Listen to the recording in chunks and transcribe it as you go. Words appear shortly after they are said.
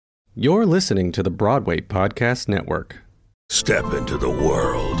You're listening to the Broadway Podcast Network. Step into the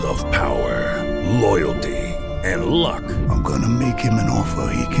world of power, loyalty, and luck. I'm gonna make him an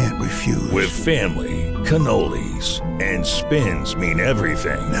offer he can't refuse. With family, cannolis, and spins mean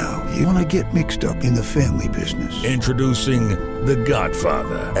everything. Now, you wanna get mixed up in the family business. Introducing The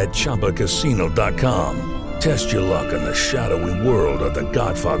Godfather at ChumbaCasino.com. Test your luck in the shadowy world of The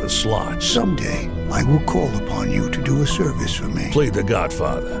Godfather slot. Someday, I will call upon you to do a service for me. Play The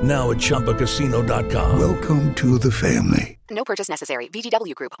Godfather, now at ChumbaCasino.com. Welcome to the family. No purchase necessary.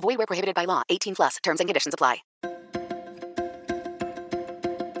 VGW Group. Void where prohibited by law. 18 plus. Terms and conditions apply.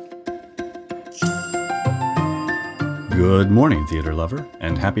 Good morning, theater lover,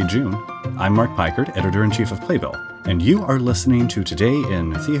 and happy June. I'm Mark Pikert, Editor-in-Chief of Playbill, and you are listening to Today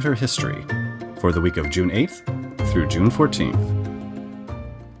in Theater History for the week of June 8th through June 14th.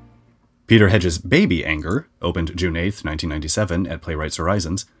 Peter Hedges' Baby Anger opened June 8th, 1997 at Playwrights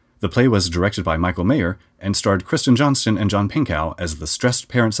Horizons. The play was directed by Michael Mayer and starred Kristen Johnston and John Pinkow as the stressed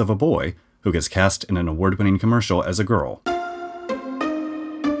parents of a boy who gets cast in an award-winning commercial as a girl.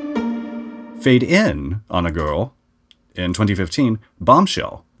 Fade in on a girl. In 2015,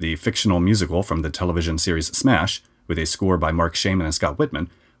 Bombshell, the fictional musical from the television series Smash, with a score by Mark Shaman and Scott Whitman,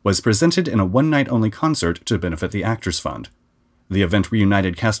 was presented in a one-night-only concert to benefit the Actors Fund. The event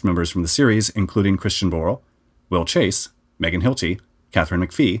reunited cast members from the series, including Christian Borle, Will Chase, Megan Hilty, Katharine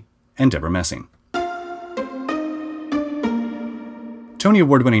McPhee, and Deborah Messing. Tony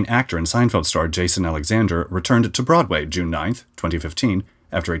Award-winning actor and Seinfeld star Jason Alexander returned to Broadway June 9th, 2015,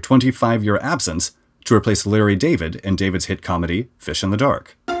 after a 25-year absence to replace Larry David in David's hit comedy Fish in the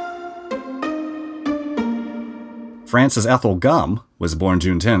Dark. Frances Ethel Gumm was born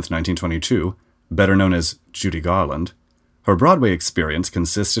June 10th, 1922, better known as Judy Garland. Her Broadway experience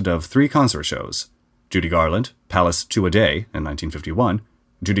consisted of 3 concert shows: Judy Garland, Palace 2 a Day in 1951,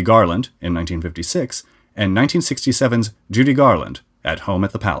 Judy Garland in 1956, and 1967's Judy Garland, At Home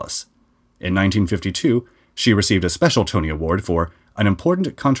at the Palace. In 1952, she received a special Tony Award for an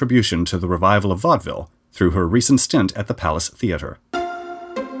important contribution to the revival of vaudeville through her recent stint at the Palace Theater.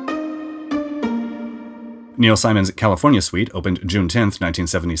 Neil Simon's California Suite opened June 10,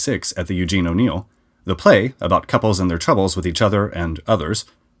 1976 at the Eugene O'Neill. The play, about couples and their troubles with each other and others,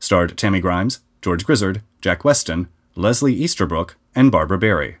 starred Tammy Grimes, George Grizzard, Jack Weston, Leslie Easterbrook, and Barbara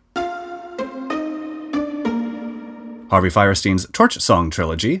Barry. Harvey Fierstein's Torch Song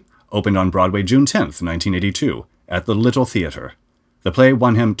Trilogy opened on Broadway June 10, 1982, at the Little Theater. The play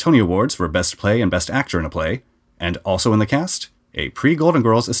won him Tony Awards for Best Play and Best Actor in a Play, and also in the cast, a pre-Golden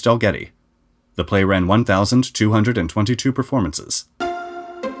Girls Estelle Getty. The play ran 1,222 performances.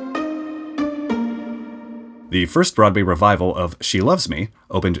 The first Broadway revival of She Loves Me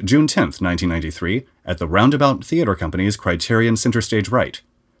opened June 10, 1993, at the Roundabout Theater Company's Criterion Center Stage Right.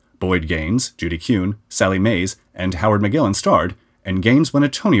 Boyd Gaines, Judy Kuhn, Sally Mays, and Howard McGillin starred, and Gaines won a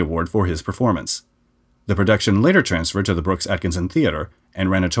Tony Award for his performance. The production later transferred to the Brooks Atkinson Theater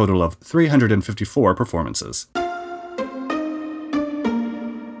and ran a total of 354 performances.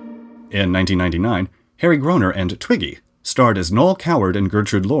 In 1999, Harry Groener and Twiggy starred as Noel Coward and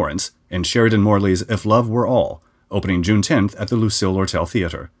Gertrude Lawrence in Sheridan Morley's If Love Were All, opening June 10th at the Lucille Lortel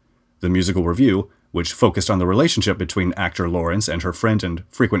Theater. The musical review, which focused on the relationship between actor Lawrence and her friend and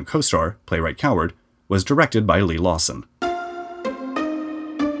frequent co-star, playwright Coward, was directed by Lee Lawson.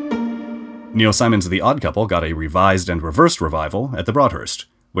 Neil Simon's The Odd Couple got a revised and reversed revival at the Broadhurst,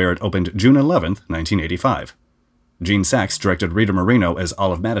 where it opened June 11, 1985. Gene Saks directed Rita Moreno as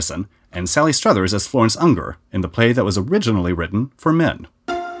Olive Madison and Sally Struthers as Florence Unger in the play that was originally written for men.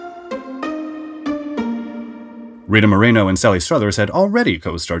 Rita Moreno and Sally Struthers had already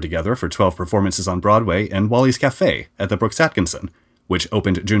co-starred together for 12 performances on Broadway in Wally's Cafe at the Brooks Atkinson, which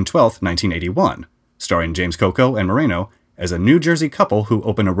opened June 12, 1981, starring James Coco and Moreno as a New Jersey couple who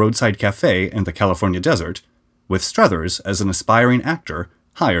open a roadside cafe in the California desert, with Struthers as an aspiring actor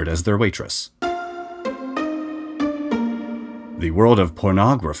hired as their waitress. The world of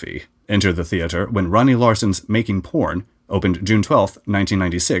pornography entered the theater when Ronnie Larson's Making Porn opened June 12,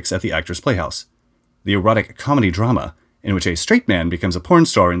 1996 at the Actors Playhouse. The erotic comedy drama, in which a straight man becomes a porn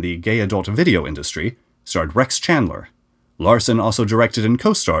star in the gay adult video industry, starred Rex Chandler. Larson also directed and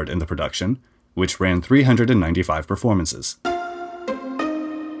co-starred in the production, which ran 395 performances.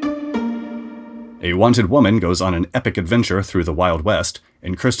 A wanted woman goes on an epic adventure through the Wild West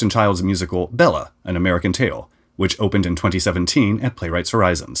in Kirsten Child's musical Bella, An American Tale, which opened in 2017 at Playwrights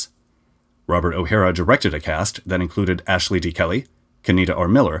Horizons. Robert O'Hara directed a cast that included Ashley D. Kelly, Kenita R.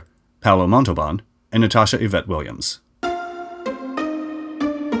 Miller, Paolo Montalban, and Natasha Yvette Williams.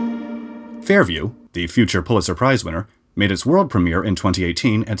 Fairview, the future Pulitzer Prize winner, made its world premiere in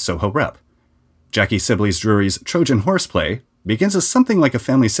 2018 at Soho Rep. Jackie Sibley's Drury's Trojan Horse play begins as something like a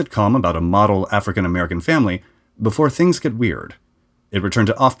family sitcom about a model African-American family before things get weird. It returned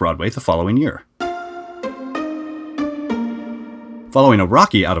to Off-Broadway the following year. Following a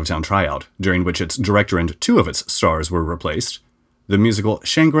rocky out-of-town tryout, during which its director and two of its stars were replaced, the musical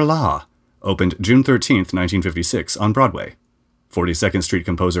Shangri-La opened June 13, 1956 on Broadway. 42nd Street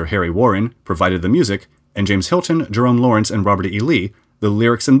composer Harry Warren provided the music, and James Hilton, Jerome Lawrence, and Robert E. Lee the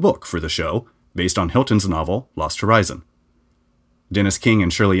lyrics and book for the show, based on Hilton's novel Lost Horizon. Dennis King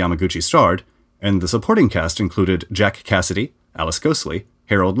and Shirley Yamaguchi starred, and the supporting cast included Jack Cassidy, Alice Ghostley,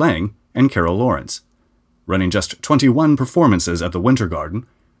 Harold Lang, and Carol Lawrence. Running just 21 performances at the Winter Garden,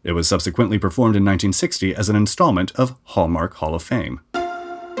 it was subsequently performed in 1960 as an installment of Hallmark Hall of Fame.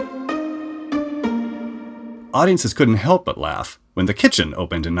 Audiences couldn't help but laugh when The Kitchen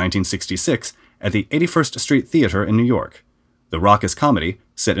opened in 1966 at the 81st Street Theater in New York. The raucous comedy,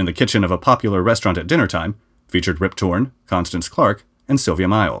 set in the kitchen of a popular restaurant at dinnertime, featured Rip Torn, Constance Clark, and Sylvia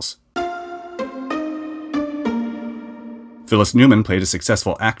Miles. Phyllis Newman played a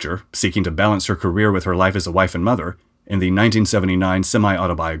successful actor seeking to balance her career with her life as a wife and mother in the 1979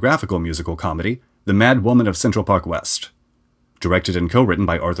 semi-autobiographical musical comedy, The Mad Woman of Central Park West. Directed and co-written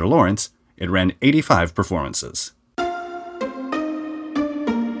by Arthur Lawrence, it ran 85 performances.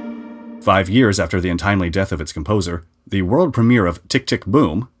 5 years after the untimely death of its composer, the world premiere of Tick, Tick,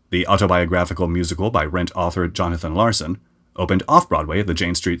 Boom, the autobiographical musical by Rent author Jonathan Larson, opened off-Broadway at the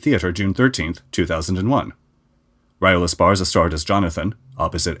Jane Street Theater June 13, 2001. Raul Esparza starred as Jonathan,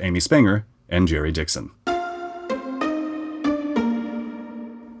 opposite Amy Spenger and Jerry Dixon.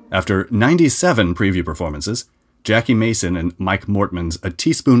 After 97 preview performances, Jackie Mason and Mike Mortman's A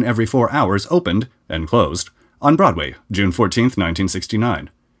Teaspoon Every 4 Hours opened, and closed, on Broadway, June 14,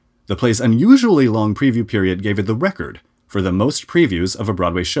 1969. The play's unusually long preview period gave it the record for the most previews of a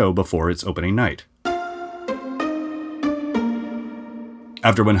Broadway show before its opening night.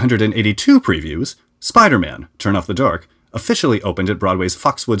 After 182 previews, Spider-Man: Turn Off the Dark officially opened at Broadway's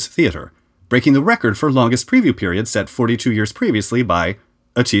Foxwoods Theater, breaking the record for longest preview period set 42 years previously by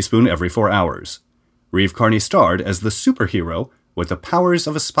A Teaspoon Every 4 Hours. Reeve Carney starred as the superhero with the powers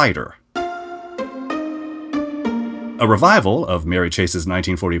of a spider. A revival of Mary Chase's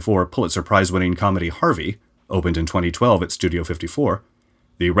 1944 Pulitzer Prize-winning comedy Harvey opened in 2012 at Studio 54.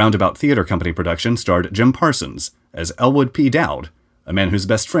 The Roundabout Theater Company production starred Jim Parsons as Elwood P. Dowd, a man whose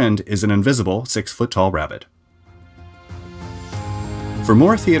best friend is an invisible 6-foot-tall rabbit. For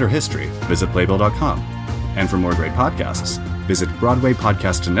more theater history, visit Playbill.com. And for more great podcasts, visit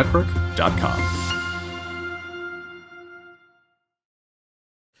BroadwayPodcastNetwork.com.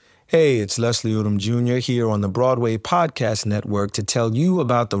 Hey, it's Leslie Odom Jr. here on the Broadway Podcast Network to tell you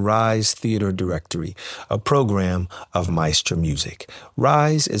about the Rise Theater Directory, a program of Maestro Music.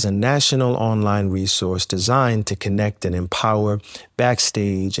 Rise is a national online resource designed to connect and empower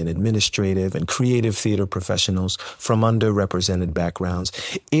backstage and administrative and creative theater professionals from underrepresented backgrounds.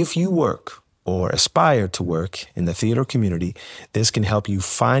 If you work or aspire to work in the theater community, this can help you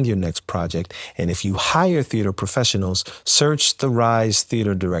find your next project. And if you hire theater professionals, search the Rise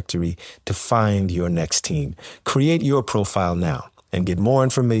Theater Directory to find your next team. Create your profile now and get more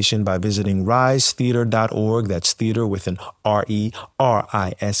information by visiting risetheater.org. That's theater with an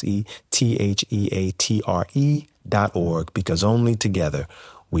RERISETHEATRE.org, because only together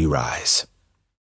we rise.